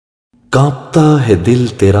کانپتا ہے دل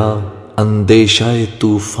تیرا اندیشہ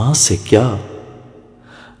طوفان سے کیا،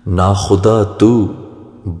 ناخدا تو،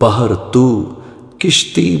 بحر تو،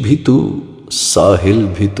 کشتی بھی تو، ساحل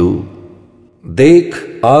بھی تو۔ دیکھ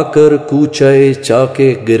آ کر کوچے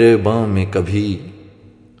چاکے گریباں میں کبھی،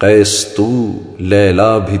 قیس تو،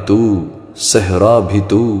 لیلا بھی تو، صحرا بھی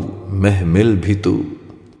تو، محمل بھی تو۔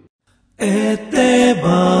 اے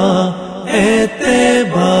طیبہ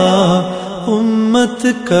امت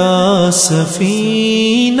کا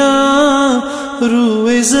سفینہ،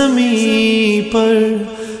 روئے زمین پر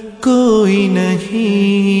کوئی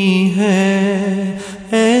نہیں ہے،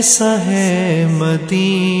 ایسا ہے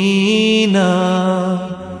مدینہ۔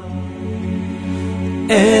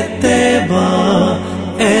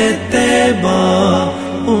 اے طیبہ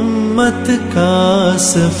امت کا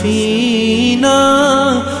سفینہ،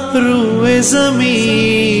 روئے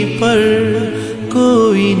زمین پر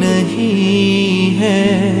کوئی نہیں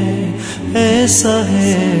ہے، ایسا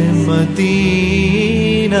ہے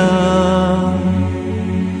مدینہ۔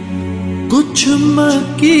 کچھ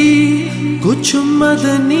مکی کچھ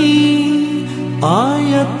مدنی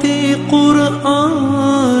آیت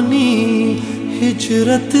قرآنی،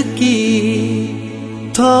 ہجرت کی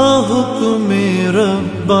تھا حکم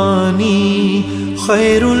ربانی،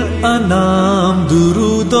 خیر الانام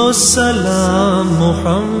درود و سلام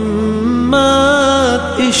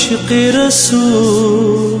محمد، عشق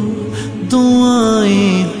رسول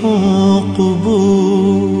دعائیں ہوں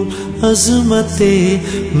قبول، عظمت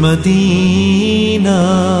مدینہ۔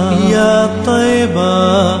 یا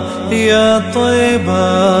طیبہ یا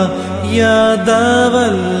طیبہ یا دار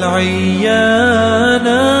العیان،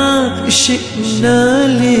 شئنا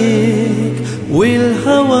لك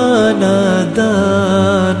والهوى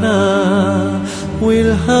نادانا،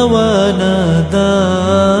 والهوى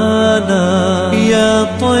نادانا۔ یا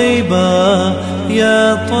طیبہ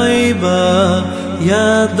یا طیبہ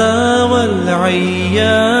یا دار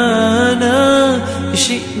العیان،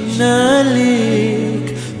 شئنا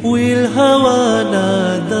لك والهوى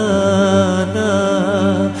نادانا،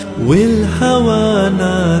 والهوى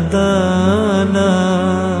نادانا۔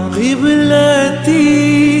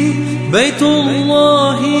 قبلتي بيت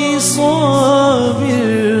الله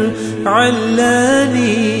صابر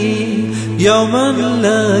علاني، يوما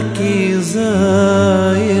لك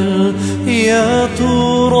زائر، يا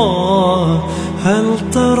ترى هل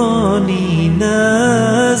تراني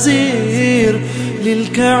نازر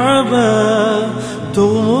للكعبة،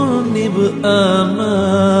 تغمرني بأمانة،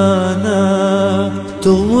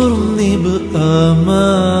 تغمرني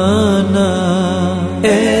بأمانة۔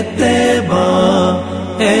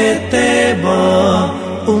 اے طیبہ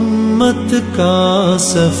امت کا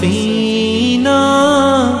سفینہ،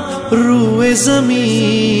 روئے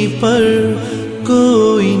زمین پر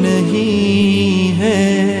کوئی نہیں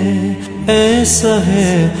ہے، ایسا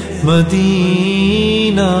ہے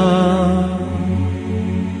مدینہ۔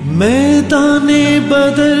 میدان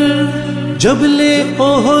بدر جبل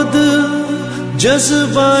احد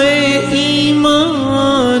جذبہ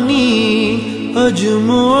ایمانی، عجم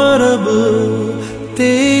و عرب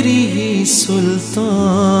تیری ہی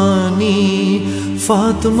سلطانی،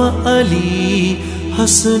 فاطمہ علی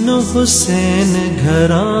حسن حسین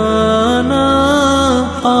گھرانہ،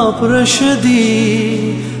 آپ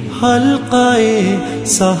رشدی حلقہ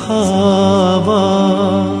صحابہ،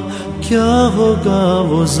 کیا ہوگا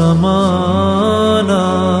وہ زمانہ۔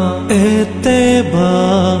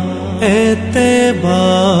 اے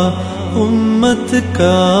طیبہ امت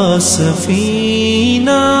کا سفینہ،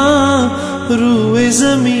 روئے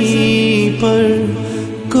زمین پر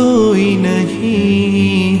کوئی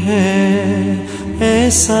نہیں ہے،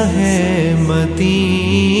 ایسا ہے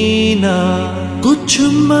مدینہ۔ کچھ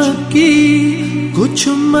مکی کچھ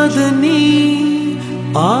مدنی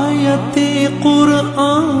آیت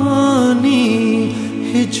قرآنی،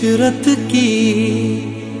 ہجرت کی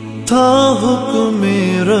تھا حکم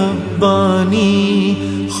ربانی،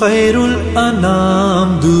 خیر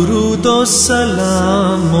الانام درود و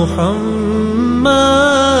سلام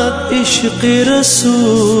محمد، عشق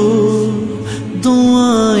رسول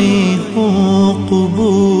دعائیں ہوں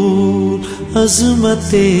قبول،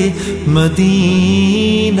 عظمت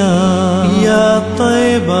مدینہ۔ یا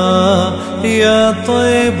طیبہ یا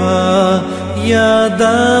طیبہ یا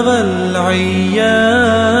دار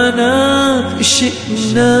العیان،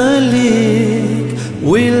 شئنا لك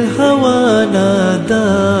والهوى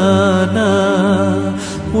نادانا،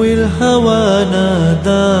 والهوى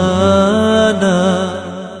نادانا۔